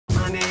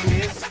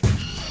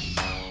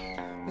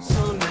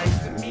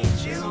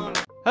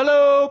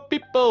Hello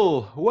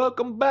people!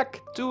 Welcome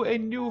back to a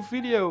new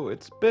video.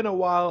 It's been a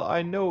while,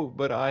 I know,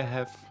 but I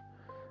have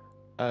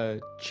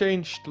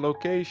changed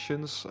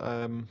locations.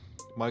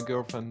 My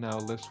girlfriend now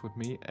lives with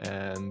me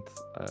and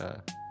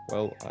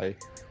well, I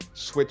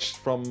switched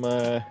from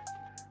the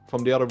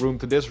other room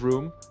to this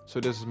room. So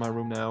this is my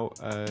room now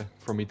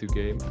for me to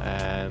game,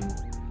 and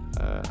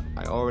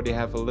I already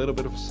have a little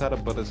bit of a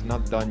setup, but it's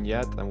not done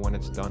yet, and when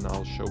it's done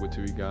I'll show it to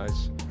you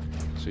guys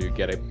so you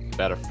get a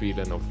better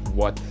feeling of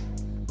what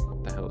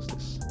the hell is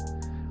this?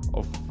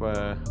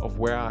 Of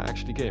where I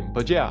actually game.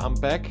 But yeah, I'm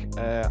back.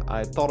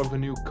 I thought of a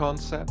new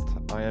concept.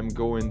 I am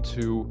going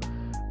to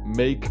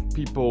make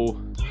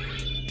people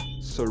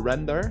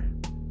surrender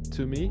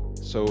to me.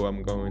 So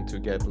I'm going to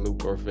get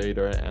Luke or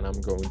Vader, and I'm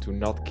going to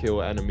not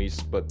kill enemies,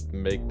 but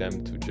make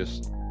them to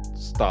just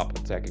stop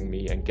attacking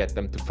me and get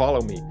them to follow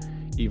me,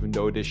 even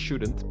though they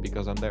shouldn't,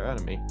 because I'm their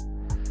enemy.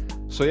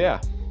 So yeah,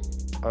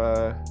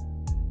 I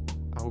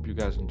hope you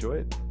guys enjoy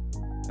it,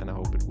 and I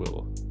hope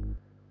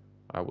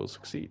I will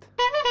succeed.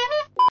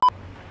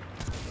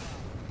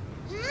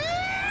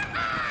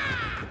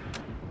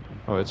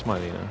 Oh, it's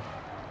Marlena.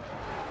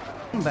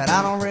 But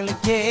I don't really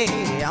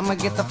care. I'ma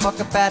get the fuck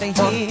up out of here.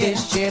 Fuck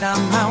this shit,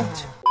 I'm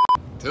out.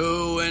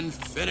 To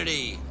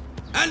infinity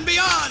and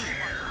beyond!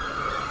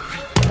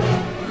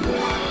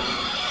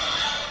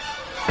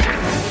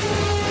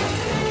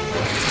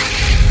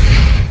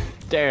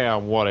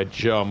 Damn, what a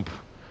jump.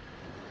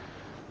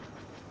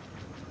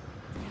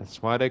 That's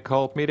why they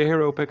called me the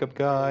hero pickup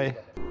guy.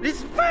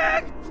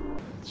 Respect!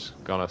 It's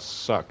gonna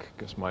suck,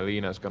 because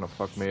Marlena's gonna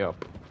fuck me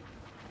up.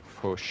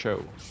 For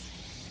show.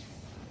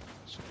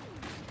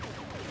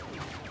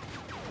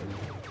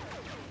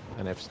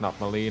 And if it's not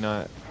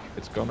Marlena,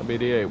 it's gonna be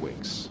the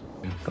A-Wings.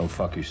 Go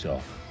fuck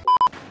yourself.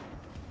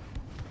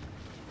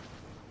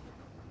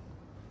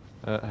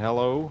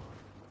 Hello?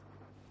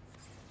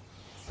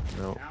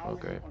 No, Now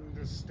okay. you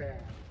understand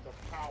the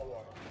power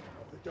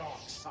of the dark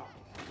side.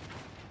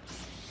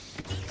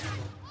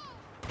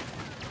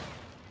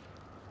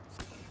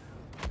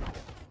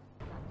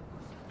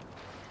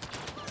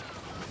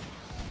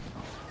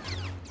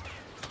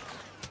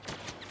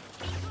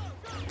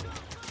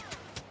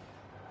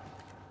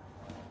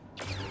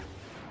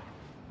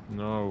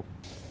 No.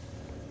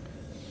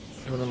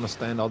 I don't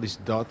understand all these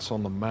dots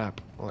on the map.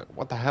 Like,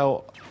 what the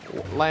hell?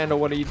 Lando,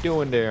 what are you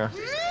doing there?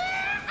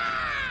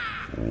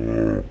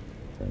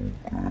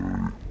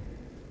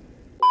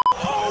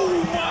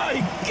 Oh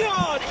my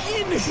god!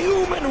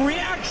 Inhuman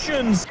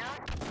reactions!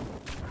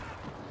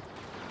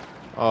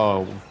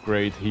 Oh,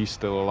 great, he's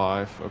still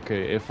alive.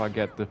 Okay, if I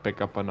get the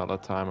pickup another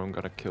time, I'm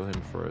gonna kill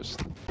him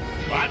first.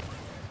 What?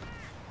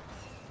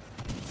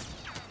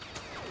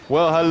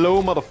 Well,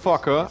 hello,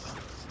 motherfucker.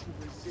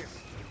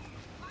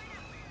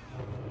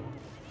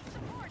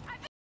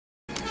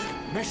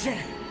 Mission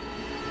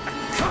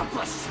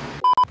accomplished.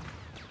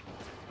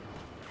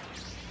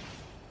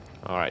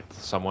 Alright,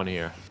 someone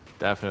here.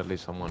 Definitely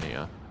someone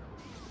here.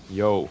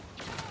 Yo.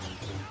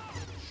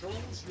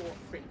 Shows your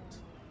fate.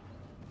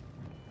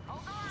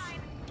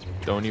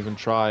 Don't even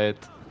try it.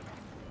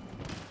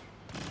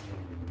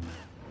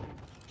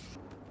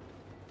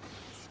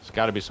 There's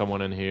gotta be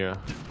someone in here.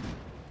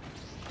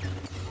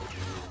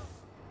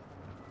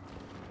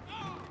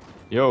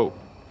 Yo.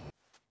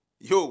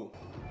 Yo.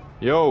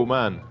 Yo,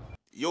 man.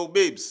 Yo,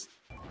 babes.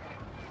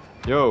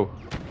 Yo.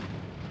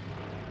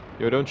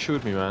 Yo, don't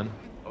shoot me, man.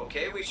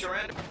 Okay, we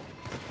surrender.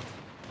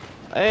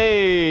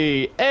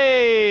 Hey!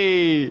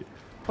 Hey!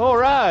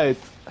 Alright.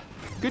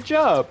 Good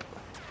job.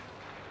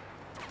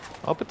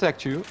 I'll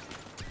protect you.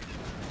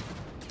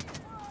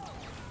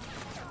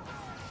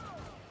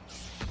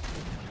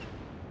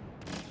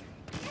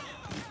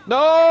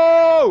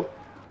 No!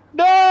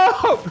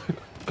 No!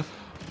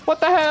 What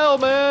the hell,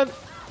 man?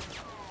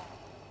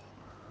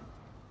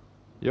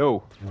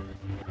 Yo.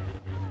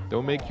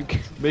 Don't make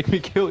me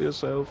kill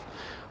yourself.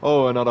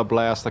 Oh, another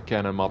blaster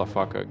cannon,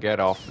 motherfucker. Get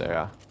off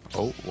there.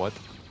 Oh, what?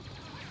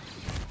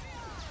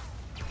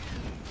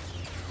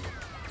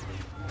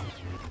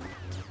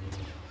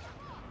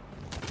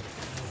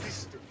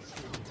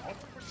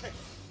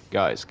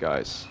 Guys,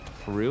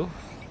 for real?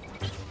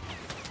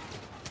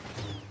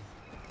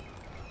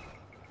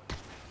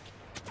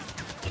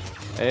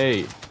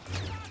 Hey.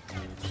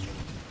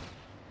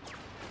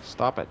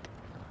 Stop it.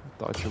 I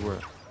thought you were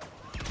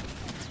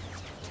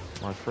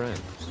my friend.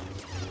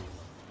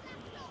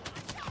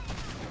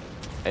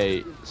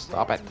 Hey,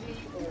 stop it.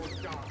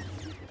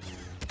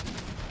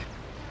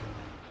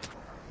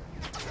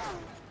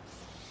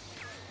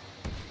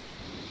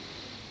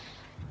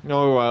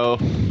 Oh well,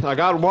 I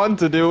got one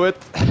to do it.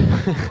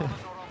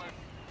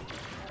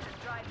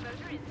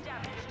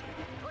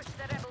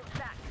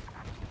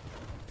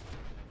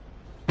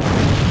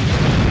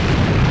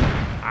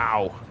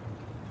 Ow.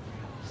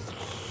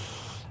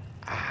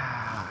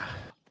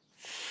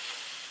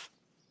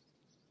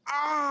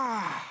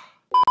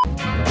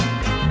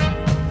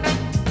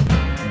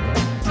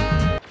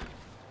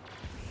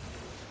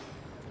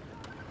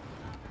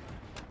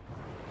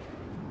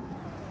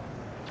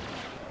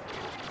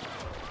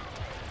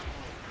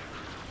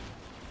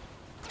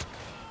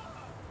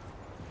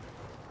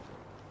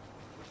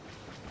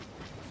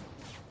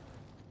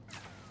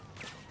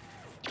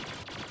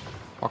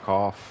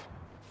 off.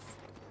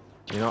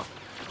 You know,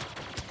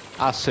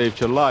 I saved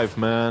your life,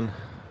 man.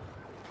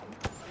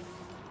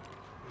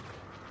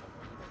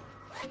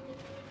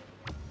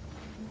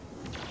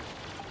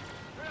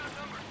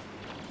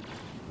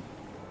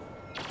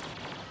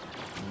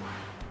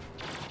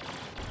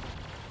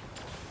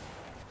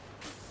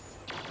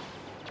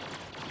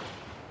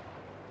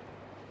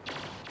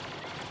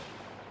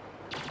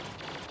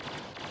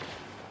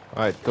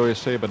 Alright, throw your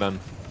saber then.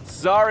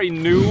 Sorry,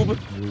 noob.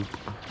 You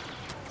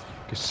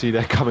can see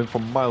that coming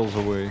from miles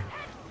away.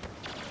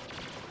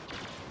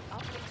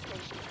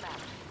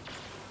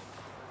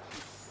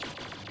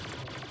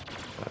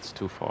 That's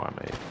too far,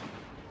 mate.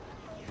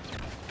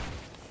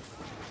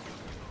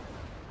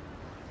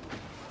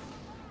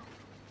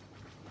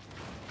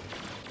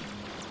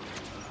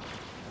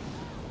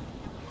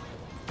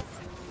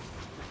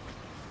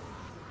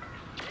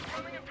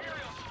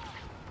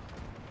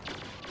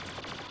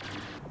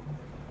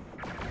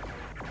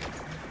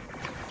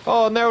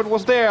 Oh, no, it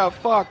was there.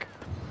 Fuck.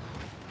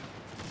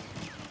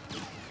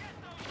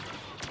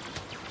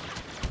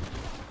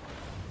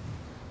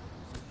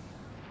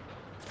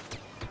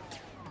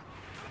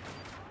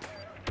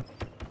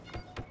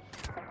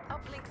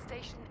 Uplink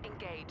station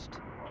engaged.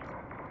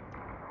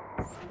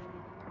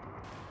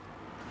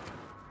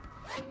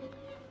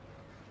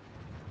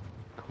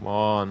 Come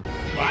on.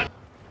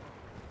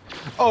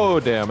 Oh,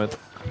 damn it.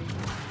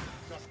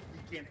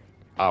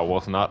 I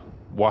was not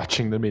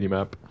watching the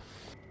minimap.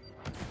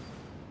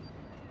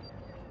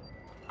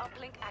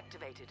 Uplink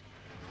activated.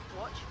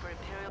 Watch for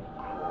Imperial.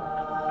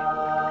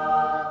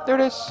 There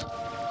it is.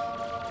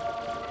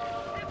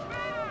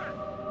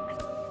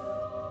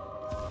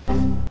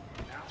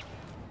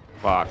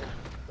 Fuck.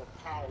 The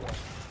power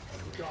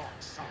of the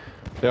dark side.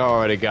 They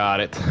already got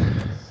it.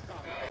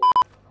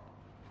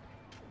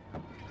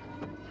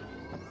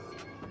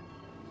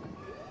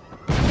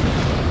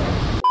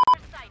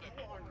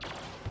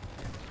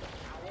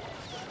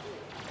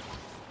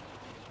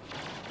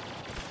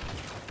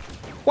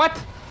 What?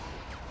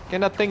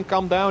 Can that thing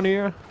come down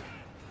here?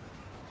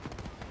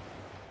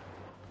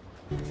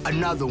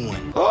 Another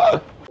one.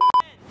 Ah!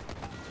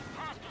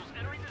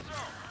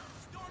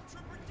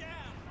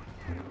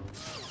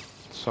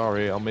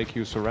 Sorry, I'll make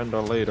you surrender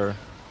later.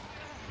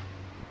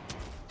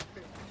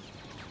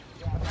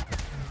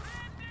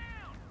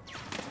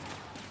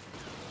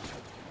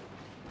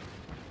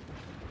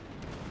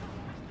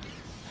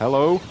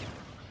 Hello?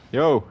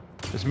 Yo,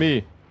 it's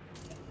me.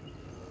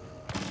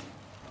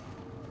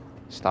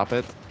 Stop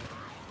it.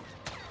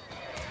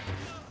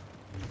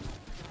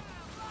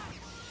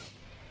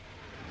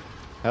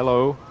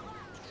 Hello?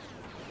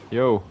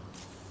 Yo.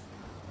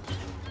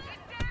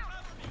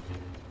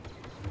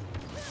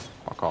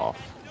 Fuck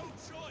off.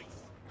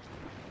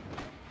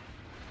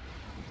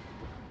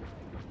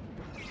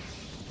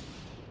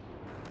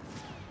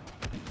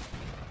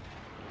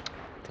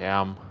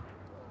 Damn.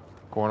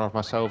 Cornered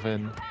myself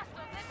in.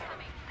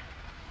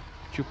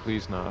 Could you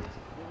please not?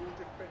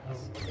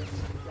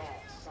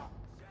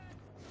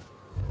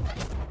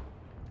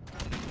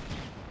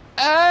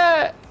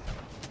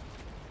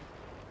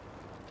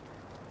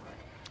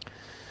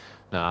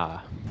 Nah.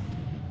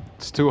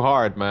 It's too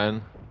hard,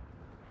 man.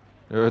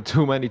 There are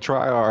too many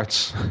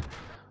tryhards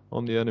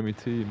on the enemy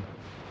team.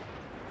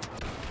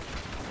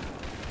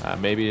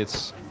 Maybe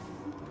it's...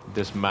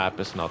 this map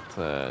is not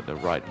the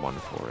right one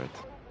for it.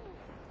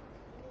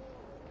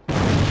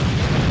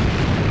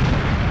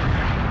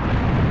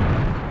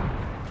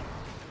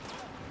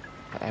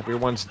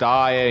 Everyone's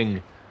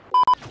dying.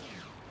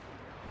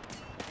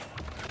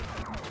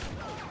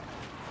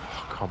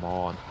 Oh, come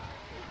on.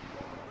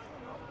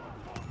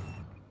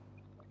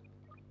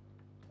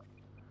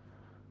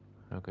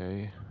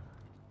 Okay.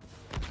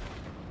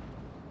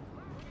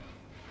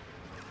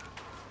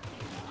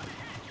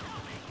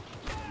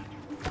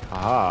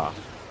 Aha.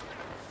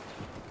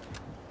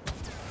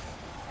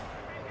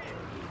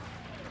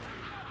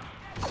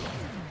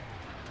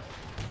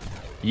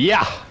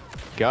 Yeah.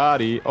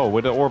 Got it. Oh,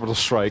 with the orbital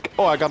strike.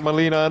 Oh, I got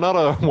Melina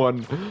another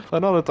one.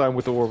 Another time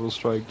with the orbital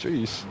strike.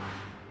 Jeez.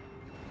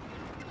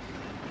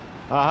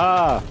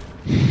 Aha.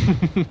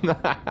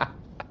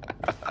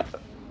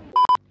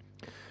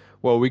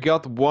 Well, we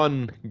got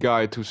one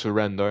guy to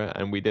surrender,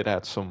 and we did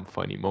have some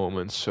funny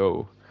moments,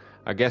 so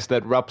I guess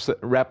that wraps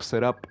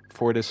it up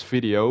for this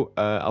video.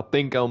 I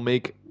think I'll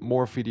make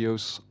more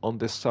videos on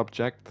this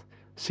subject,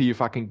 see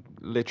if I can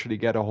literally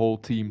get a whole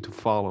team to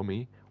follow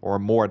me, or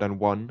more than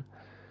one,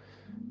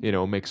 you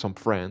know, make some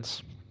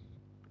friends.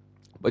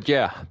 But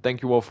yeah,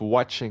 thank you all for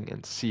watching,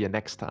 and see you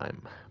next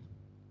time.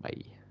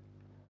 Bye.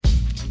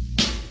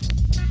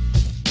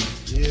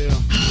 Yeah,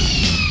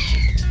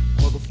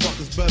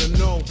 motherfuckers better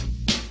know.